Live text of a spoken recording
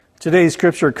Today's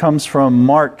scripture comes from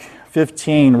Mark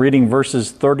 15, reading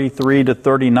verses 33 to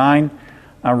 39.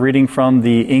 I'm reading from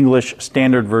the English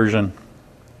Standard Version.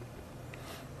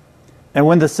 And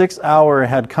when the 6th hour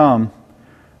had come,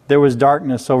 there was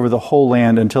darkness over the whole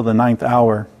land until the 9th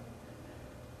hour.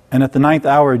 And at the 9th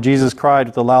hour, Jesus cried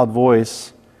with a loud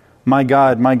voice, my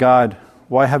God,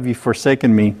 why have you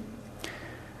forsaken me?"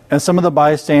 And some of the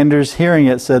bystanders hearing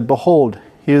it said, "Behold,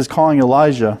 he is calling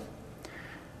Elijah."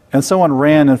 And someone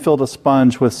ran and filled a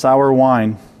sponge with sour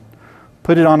wine,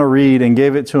 put it on a reed, and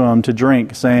gave it to him to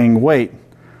drink, saying, "Wait,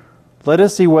 let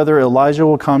us see whether Elijah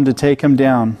will come to take him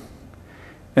down."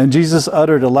 And Jesus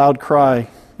uttered a loud cry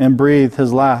and breathed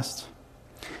his last.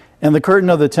 And the curtain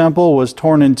of the temple was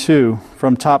torn in two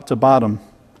from top to bottom.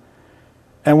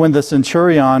 And when the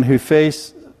centurion who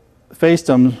faced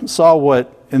him saw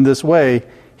what in this way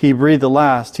he breathed the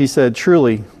last, he said,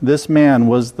 "Truly, this man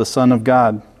was the Son of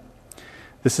God."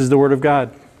 This is the word of God.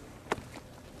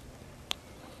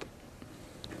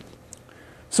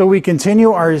 So we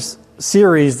continue our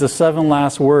series, The Seven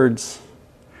Last Words.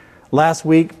 Last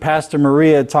week, Pastor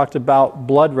Maria talked about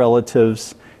blood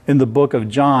relatives in the book of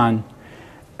John,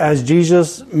 as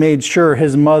Jesus made sure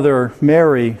his mother,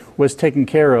 Mary, was taken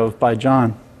care of by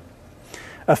John.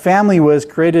 A family was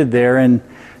created there, and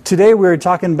today we're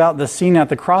talking about the scene at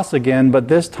the cross again, but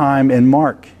this time in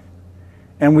Mark.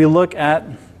 And we look at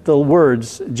the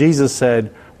words Jesus said,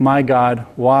 "My God,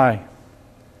 why?"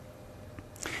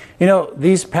 You know,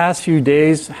 these past few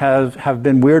days have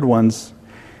been weird ones.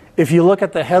 If you look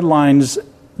at the headlines,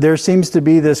 there seems to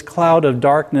be this cloud of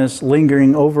darkness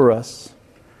lingering over us.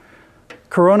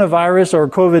 Coronavirus or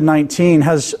COVID-19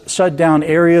 has shut down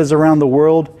areas around the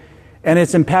world, and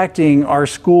it's impacting our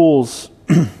schools,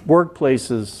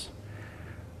 workplaces,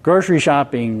 grocery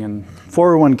shopping, and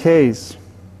 401ks.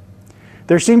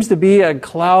 There seems to be a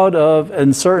cloud of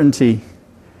uncertainty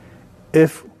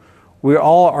if we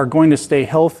all are going to stay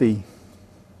healthy.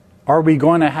 Are we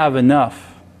going to have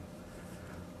enough?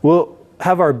 Will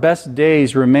have our best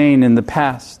days remain in the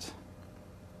past?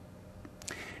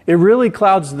 It really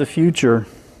clouds the future.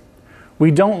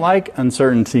 We don't like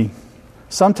uncertainty.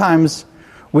 Sometimes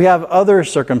we have other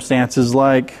circumstances,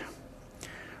 like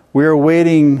we are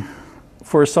waiting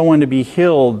for someone to be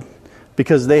healed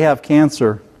because they have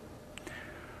cancer.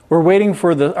 We're waiting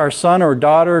for our son or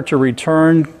daughter to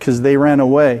return because they ran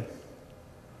away.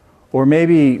 Or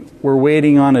maybe we're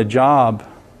waiting on a job.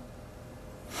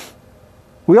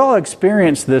 We all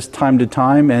experience this time to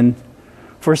time, and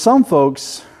for some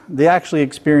folks, they actually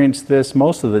experience this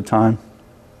most of the time.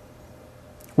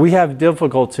 We have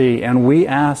difficulty and we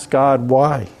ask God,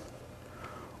 why?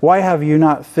 Why have you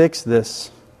not fixed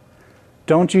this?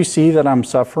 Don't you see that I'm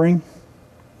suffering?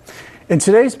 In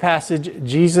today's passage,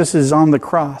 Jesus is on the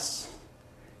cross,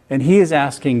 and he is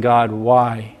asking God,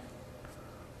 why?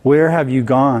 Where have you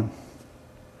gone?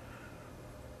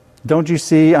 Don't you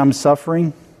see I'm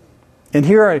suffering? And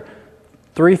here are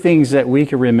three things that we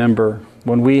can remember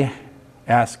when we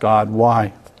ask God,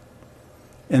 why?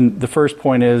 And the first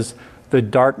point is, the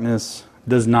darkness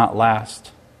does not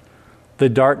last. The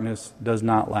darkness does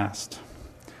not last.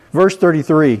 Verse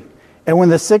 33, "And when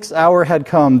the 6th hour had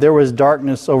come, there was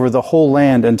darkness over the whole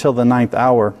land until the 9th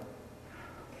hour."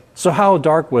 So how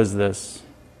dark was this?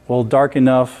 Well, dark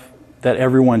enough that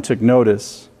everyone took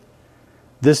notice.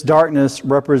 This darkness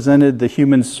represented the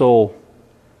human soul.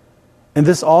 And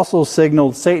this also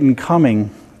signaled Satan coming,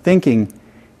 thinking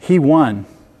he won.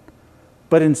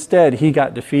 But instead, he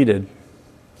got defeated.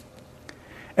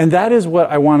 And that is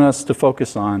what I want us to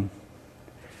focus on.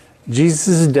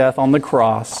 Jesus' death on the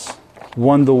cross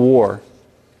won the war.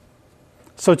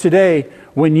 So today,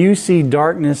 when you see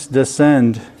darkness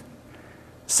descend,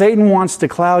 Satan wants to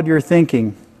cloud your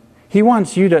thinking. He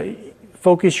wants you to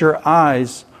focus your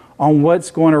eyes on what's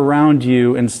going around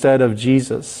you instead of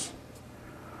Jesus.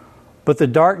 But the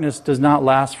darkness does not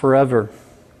last forever.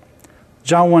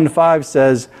 John 1:5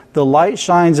 says, "The light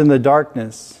shines in the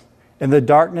darkness, and the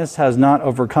darkness has not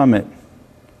overcome it."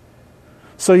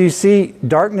 So you see,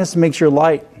 darkness makes your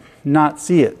light not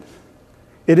see it.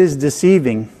 It is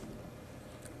deceiving.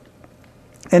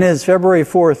 In his February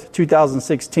 4th,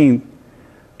 2016,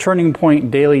 Turning Point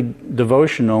Daily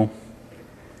Devotional,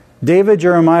 David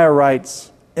Jeremiah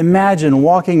writes, "Imagine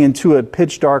walking into a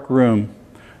pitch dark room,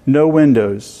 no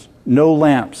windows, no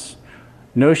lamps,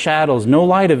 no shadows, no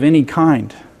light of any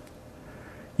kind.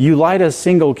 You light a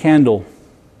single candle,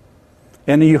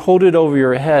 and you hold it over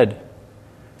your head.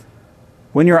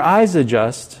 When your eyes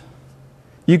adjust,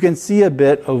 you can see a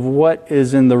bit of what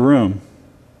is in the room.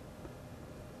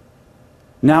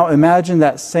 Now imagine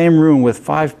that same room with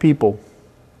 5 people,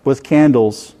 with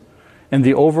candles, and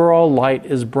the overall light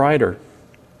is brighter.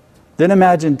 Then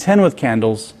imagine 10 with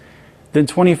candles, then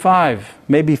 25,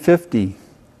 maybe 50.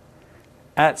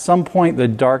 At some point, the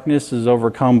darkness is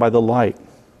overcome by the light.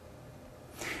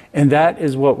 And that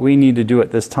is what we need to do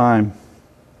at this time.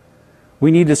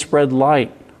 We need to spread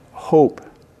light, hope.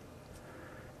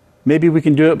 Maybe we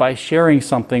can do it by sharing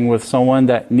something with someone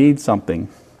that needs something.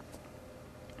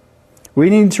 We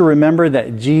need to remember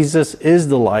that Jesus is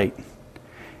the light,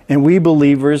 and we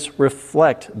believers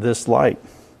reflect this light.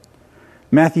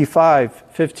 Matthew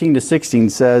 5:15-16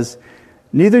 says,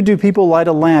 "Neither do people light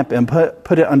a lamp and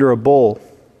put it under a bowl.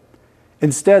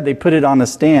 Instead, they put it on a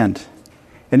stand,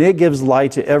 and it gives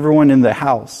light to everyone in the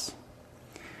house.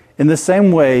 In the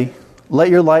same way, let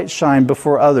your light shine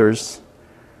before others,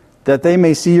 that they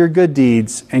may see your good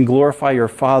deeds and glorify your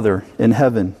Father in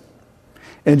heaven."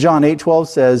 And John 8:12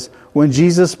 says, when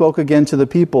Jesus spoke again to the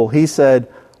people, he said,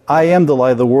 "I am the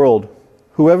light of the world.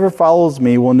 Whoever follows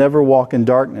me will never walk in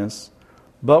darkness,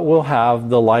 but will have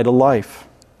the light of life."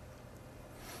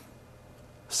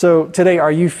 So today,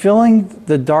 are you feeling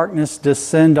the darkness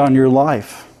descend on your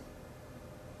life?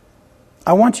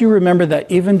 I want you to remember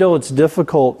that even though it's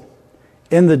difficult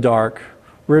in the dark,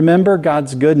 remember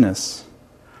God's goodness.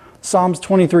 Psalms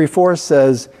 23:4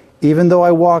 says, "Even though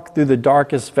I walk through the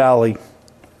darkest valley,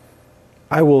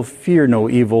 I will fear no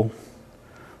evil,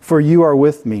 for you are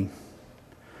with me."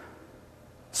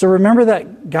 So remember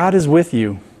that God is with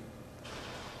you.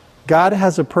 God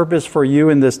has a purpose for you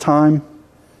in this time,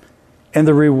 and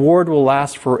the reward will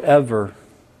last forever,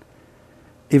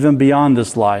 even beyond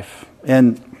this life.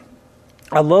 And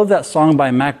I love that song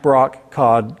by Mac Brock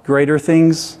called "Greater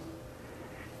Things."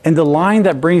 And the line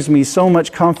that brings me so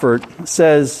much comfort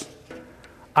says,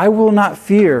 "I will not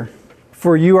fear,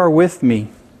 for you are with me.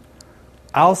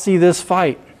 I'll see this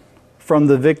fight from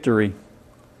the victory."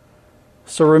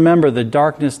 So remember, the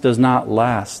darkness does not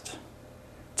last.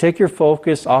 Take your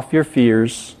focus off your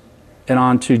fears and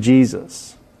onto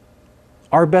Jesus.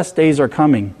 Our best days are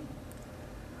coming.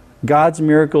 God's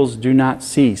miracles do not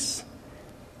cease.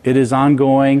 It is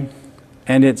ongoing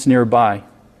and it's nearby.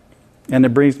 And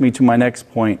it brings me to my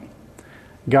next point.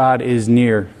 God is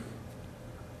near.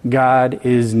 God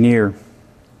is near.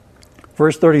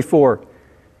 Verse 34,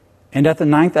 "And at the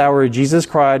 9th hour Jesus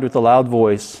cried with a loud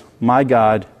voice, my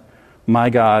God,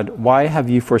 why have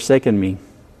you forsaken me?"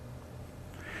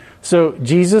 So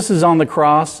Jesus is on the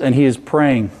cross and he is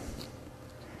praying.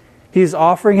 He is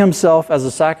offering himself as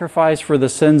a sacrifice for the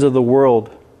sins of the world.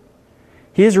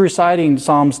 He is reciting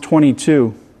Psalms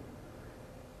 22.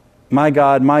 My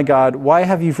God, why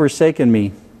have you forsaken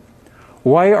me?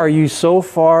 Why are you so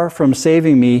far from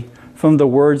saving me from the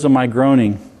words of my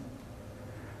groaning?"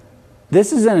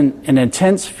 This is an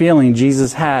intense feeling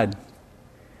Jesus had.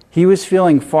 He was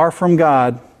feeling far from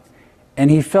God, and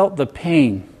he felt the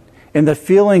pain and the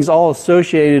feelings all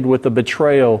associated with the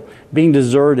betrayal, being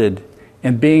deserted,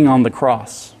 and being on the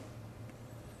cross.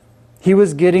 He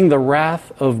was getting the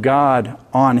wrath of God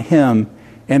on him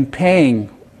and paying,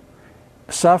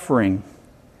 suffering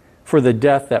for the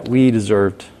death that we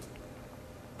deserved.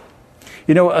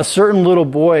 You know, a certain little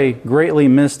boy greatly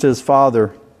missed his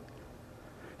father.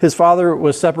 His father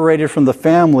was separated from the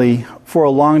family for a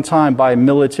long time by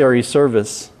military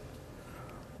service.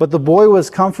 But the boy was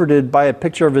comforted by a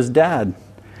picture of his dad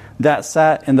that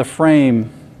sat in the frame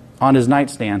on his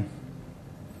nightstand.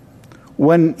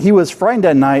 When he was frightened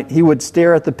at night, he would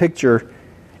stare at the picture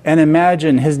and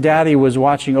imagine his daddy was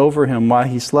watching over him while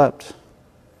he slept.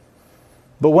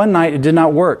 But one night it did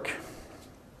not work.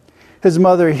 His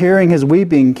mother, hearing his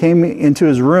weeping, came into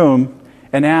his room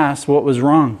and asked what was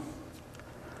wrong.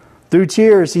 Through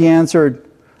tears, he answered,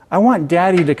 "I want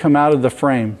Daddy to come out of the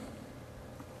frame."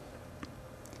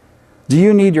 Do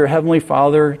you need your Heavenly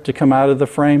Father to come out of the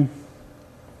frame?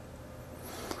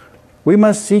 We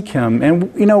must seek Him.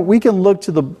 And, we can look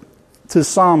to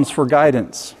Psalms for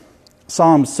guidance.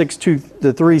 Psalm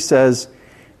 6:2-3 says,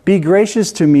 "Be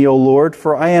gracious to me, O Lord,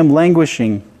 for I am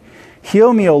languishing.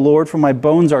 Heal me, O Lord, for my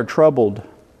bones are troubled.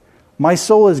 My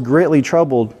soul is greatly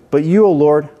troubled, but you, O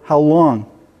Lord, how long?"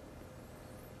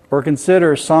 Or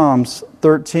consider Psalms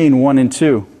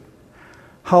 13:1-2.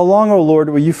 "How long, O Lord,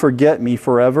 will you forget me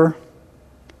forever?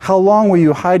 How long will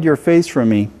you hide your face from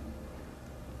me?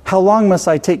 How long must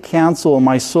I take counsel in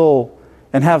my soul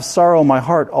and have sorrow in my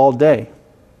heart all day?"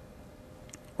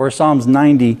 Or Psalms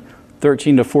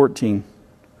 90:13-14.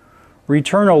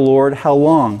 "Return, O Lord, how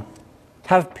long?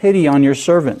 Have pity on your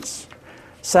servants.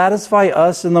 Satisfy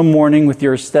us in the morning with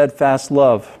your steadfast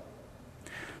love."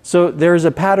 So there's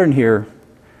a pattern here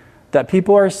that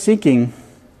people are seeking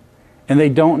and they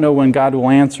don't know when God will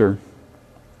answer.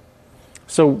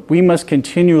 So we must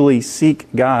continually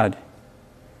seek God.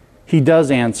 He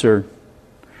does answer.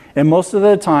 And most of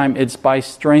the time, it's by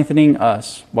strengthening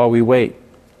us while we wait.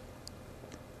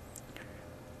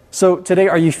 So today,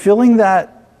 are you feeling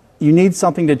that you need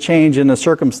something to change in a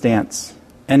circumstance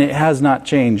and it has not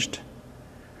changed?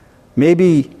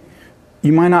 Maybe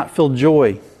you might not feel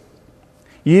joy.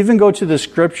 You even go to the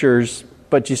scriptures,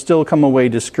 but you still come away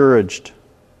discouraged.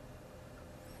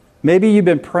 Maybe you've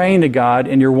been praying to God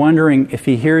and you're wondering if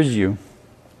He hears you.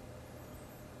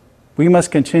 We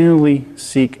must continually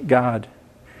seek God.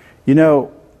 You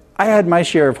know, I had my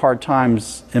share of hard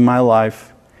times in my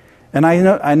life, and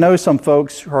I know some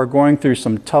folks who are going through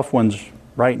some tough ones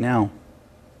right now.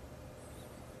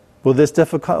 Will this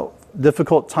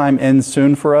difficult time end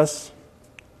soon for us?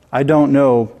 I don't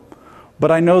know,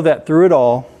 but I know that through it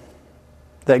all,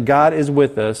 that God is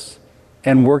with us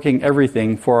and working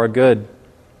everything for our good.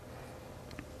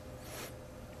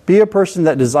 Be a person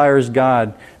that desires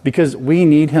God, because we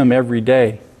need Him every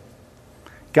day.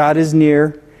 God is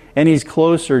near, and He's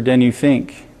closer than you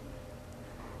think.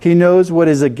 He knows what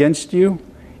is against you,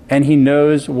 and He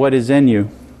knows what is in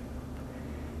you.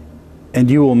 And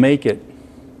you will make it.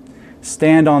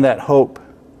 Stand on that hope.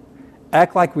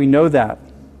 Act like we know that.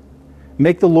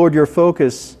 Make the Lord your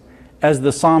focus, as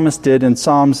the psalmist did in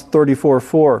Psalms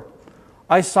 34:4.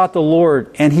 I sought the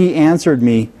Lord, and He answered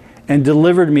me and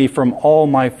delivered me from all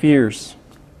my fears.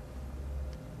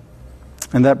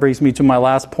 And that brings me to my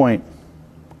last point.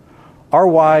 Our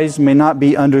whys may not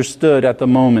be understood at the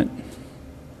moment.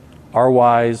 Our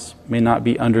whys may not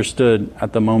be understood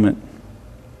at the moment.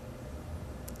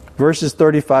 Verses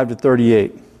 35 to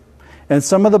 38. And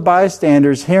some of the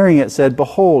bystanders hearing it said,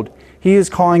 Behold, he is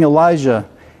calling Elijah.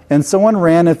 And someone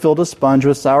ran and filled a sponge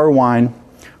with sour wine,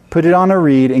 put it on a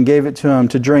reed, and gave it to him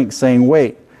to drink, saying,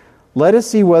 Wait, let us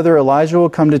see whether Elijah will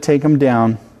come to take him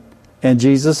down. And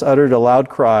Jesus uttered a loud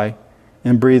cry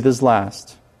and breathed his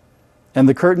last. And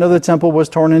the curtain of the temple was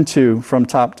torn in two from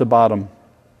top to bottom.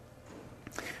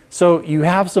 So you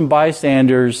have some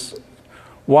bystanders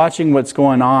watching what's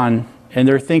going on, and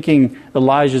they're thinking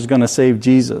Elijah's going to save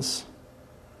Jesus.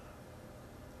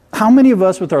 How many of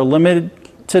us with our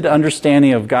limited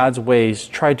understanding of God's ways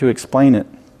try to explain it?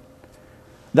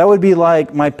 That would be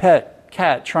like my pet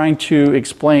cat trying to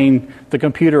explain the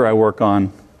computer I work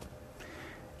on.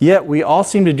 Yet we all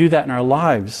seem to do that in our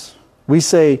lives. We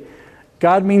say,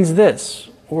 God means this,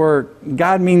 or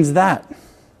God means that,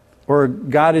 or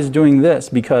God is doing this,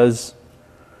 because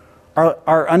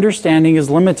our understanding is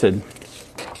limited.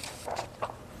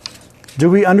 Do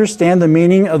we understand the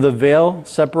meaning of the veil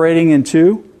separating in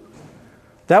two?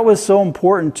 That was so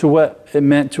important to what it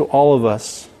meant to all of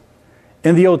us.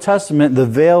 In the Old Testament, the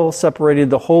veil separated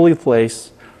the holy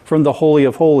place from the Holy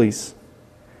of Holies.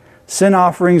 Sin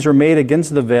offerings were made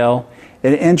against the veil,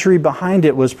 and entry behind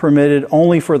it was permitted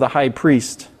only for the high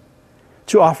priest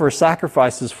to offer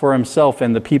sacrifices for himself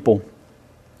and the people.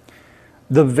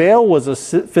 The veil was a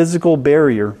physical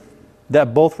barrier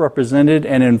that both represented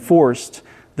and enforced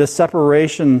the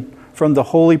separation from the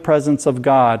holy presence of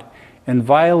God, and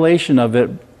violation of it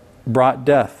brought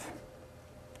death.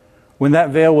 When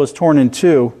that veil was torn in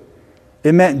two,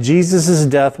 it meant Jesus'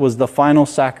 death was the final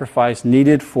sacrifice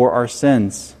needed for our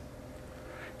sins.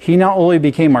 He not only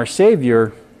became our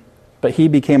Savior, but He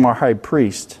became our high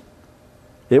priest.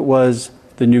 It was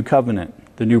the new covenant,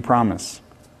 the new promise.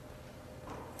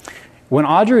 When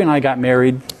Audrey and I got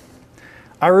married,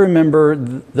 I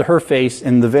remember her face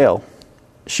in the veil.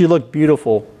 She looked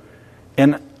beautiful,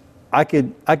 and I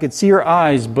could see her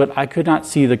eyes, but I could not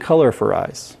see the color of her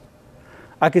eyes.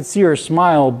 I could see her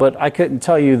smile, but I couldn't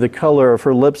tell you the color of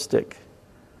her lipstick.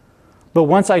 But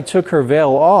once I took her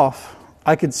veil off,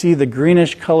 I could see the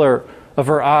greenish color of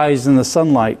her eyes in the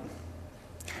sunlight.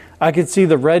 I could see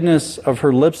the redness of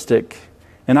her lipstick,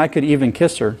 and I could even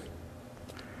kiss her.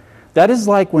 That is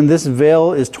like when this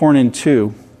veil is torn in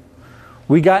two.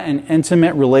 We got an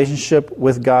intimate relationship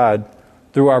with God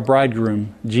through our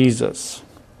bridegroom, Jesus.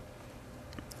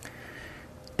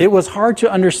 It was hard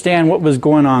to understand what was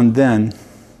going on then,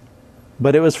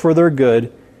 but it was for their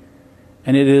good,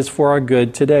 and it is for our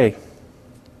good today.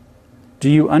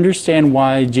 Do you understand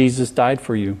why Jesus died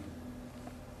for you?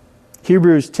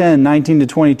 Hebrews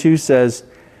 10:19-22 says,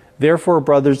 Therefore,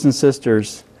 brothers and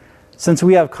sisters, since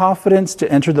we have confidence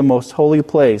to enter the most holy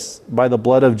place by the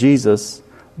blood of Jesus,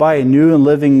 by a new and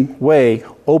living way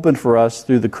opened for us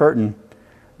through the curtain,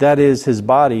 that is, His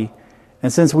body,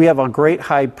 and since we have a great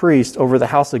high priest over the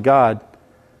house of God,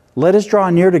 let us draw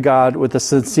near to God with a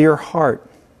sincere heart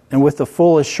and with the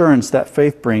full assurance that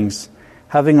faith brings,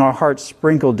 having our hearts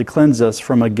sprinkled to cleanse us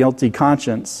from a guilty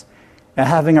conscience, and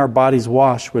having our bodies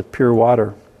washed with pure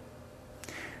water.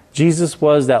 Jesus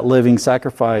was that living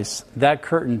sacrifice, that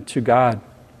curtain to God.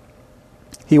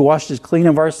 He washed us clean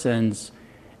of our sins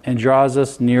and draws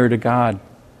us near to God.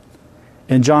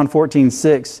 In John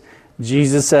 14:6,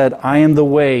 Jesus said, I am the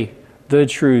way, the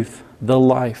truth, the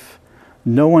life.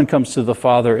 No one comes to the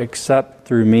Father except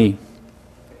through me.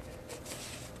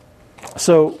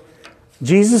 So,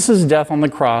 Jesus' death on the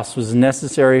cross was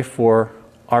necessary for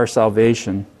our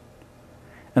salvation.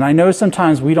 And I know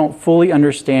sometimes we don't fully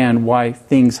understand why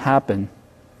things happen.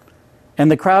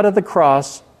 And the crowd at the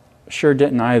cross sure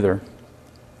didn't either.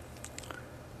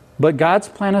 But God's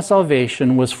plan of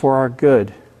salvation was for our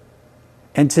good.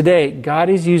 And today, God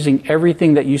is using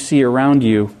everything that you see around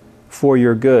you for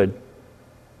your good.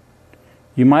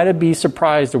 You might be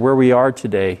surprised at where we are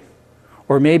today.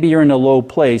 Or maybe you're in a low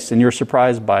place and you're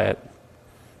surprised by it.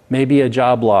 Maybe a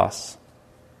job loss.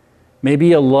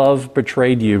 Maybe a love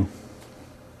betrayed you.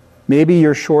 Maybe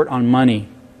you're short on money.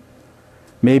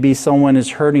 Maybe someone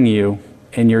is hurting you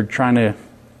and you're trying to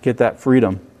get that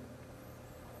freedom.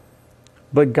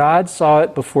 But God saw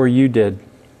it before you did.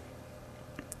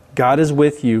 God is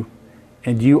with you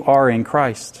and you are in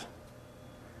Christ.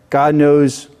 God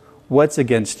knows what's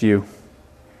against you.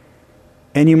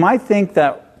 And you might think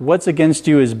that what's against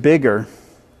you is bigger,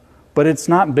 but it's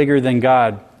not bigger than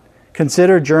God.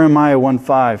 Consider Jeremiah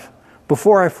 1:5.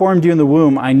 Before I formed you in the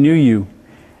womb, I knew you.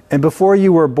 And before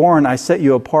you were born, I set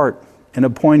you apart and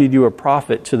appointed you a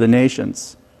prophet to the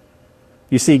nations.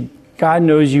 You see, God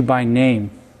knows you by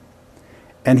name,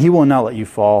 and He will not let you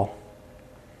fall.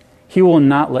 He will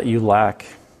not let you lack.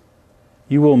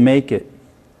 You will make it.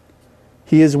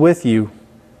 He is with you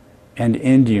and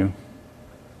in you.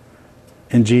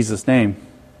 In Jesus' name.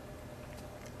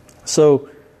 So,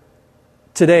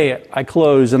 today I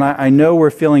close, and I know we're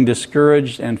feeling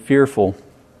discouraged and fearful.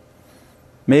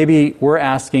 Maybe we're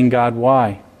asking God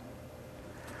why.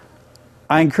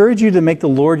 I encourage you to make the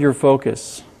Lord your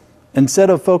focus. Instead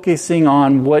of focusing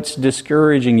on what's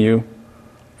discouraging you,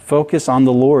 focus on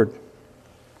the Lord.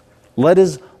 Let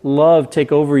His love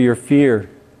take over your fear.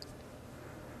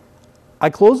 I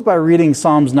close by reading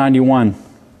Psalms 91.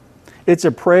 It's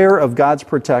a prayer of God's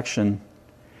protection.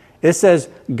 It says,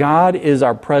 God is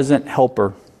our present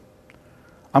helper.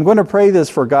 I'm going to pray this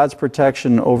for God's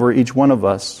protection over each one of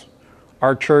us.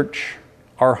 Our church,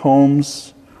 our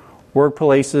homes,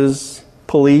 workplaces,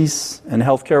 police, and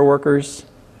healthcare workers.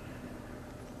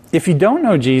 If you don't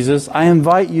know Jesus, I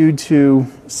invite you to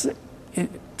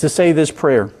say this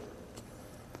prayer.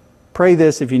 Pray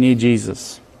this if you need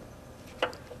Jesus.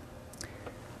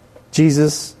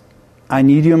 Jesus, I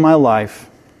need you in my life.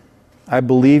 I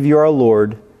believe you are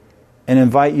Lord and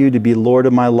invite you to be Lord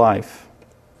of my life.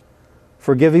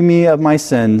 Forgiving me of my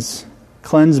sins,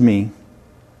 cleanse me,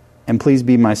 and please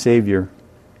be my Savior.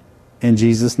 In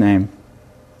Jesus' name,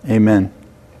 amen.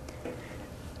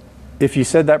 If you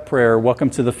said that prayer, welcome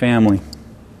to the family.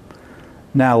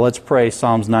 Now let's pray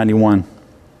Psalms 91.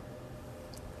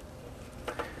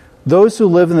 Those who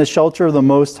live in the shelter of the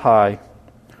Most High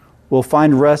will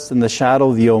find rest in the shadow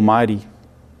of the Almighty.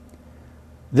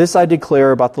 This I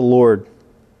declare about the Lord.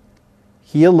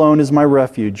 He alone is my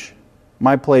refuge,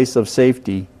 my place of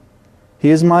safety. He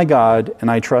is my God, and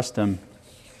I trust Him.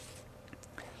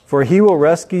 For He will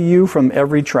rescue you from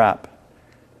every trap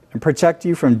and protect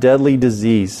you from deadly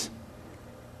disease.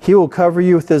 He will cover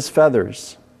you with His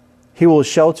feathers. He will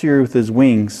shelter you with His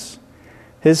wings.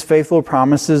 His faithful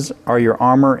promises are your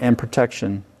armor and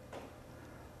protection.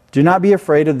 Do not be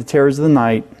afraid of the terrors of the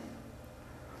night,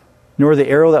 nor the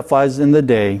arrow that flies in the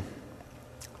day.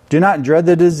 Do not dread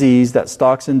the disease that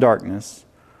stalks in darkness,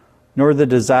 nor the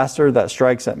disaster that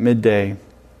strikes at midday.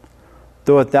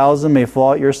 Though 1,000 may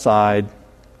fall at your side,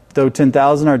 though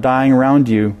 10,000 are dying around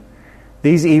you,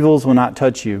 these evils will not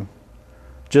touch you.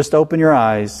 Just open your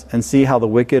eyes and see how the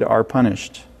wicked are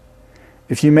punished.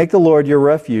 If you make the Lord your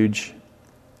refuge,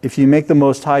 if you make the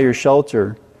Most High your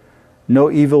shelter, no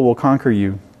evil will conquer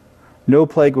you. No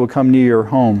plague will come near your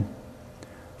home.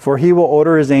 For He will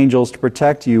order His angels to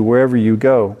protect you wherever you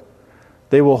go.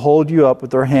 They will hold you up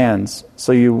with their hands,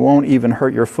 so you won't even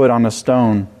hurt your foot on a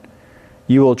stone.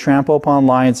 You will trample upon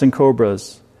lions and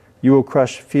cobras. You will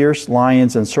crush fierce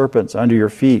lions and serpents under your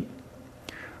feet.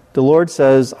 The Lord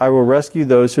says, I will rescue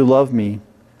those who love me.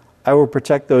 I will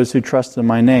protect those who trust in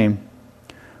my name.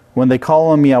 When they call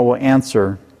on me, I will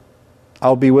answer. I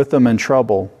will be with them in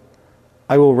trouble.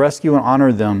 I will rescue and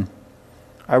honor them.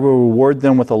 I will reward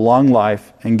them with a long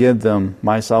life and give them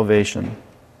my salvation.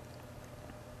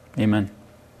 Amen.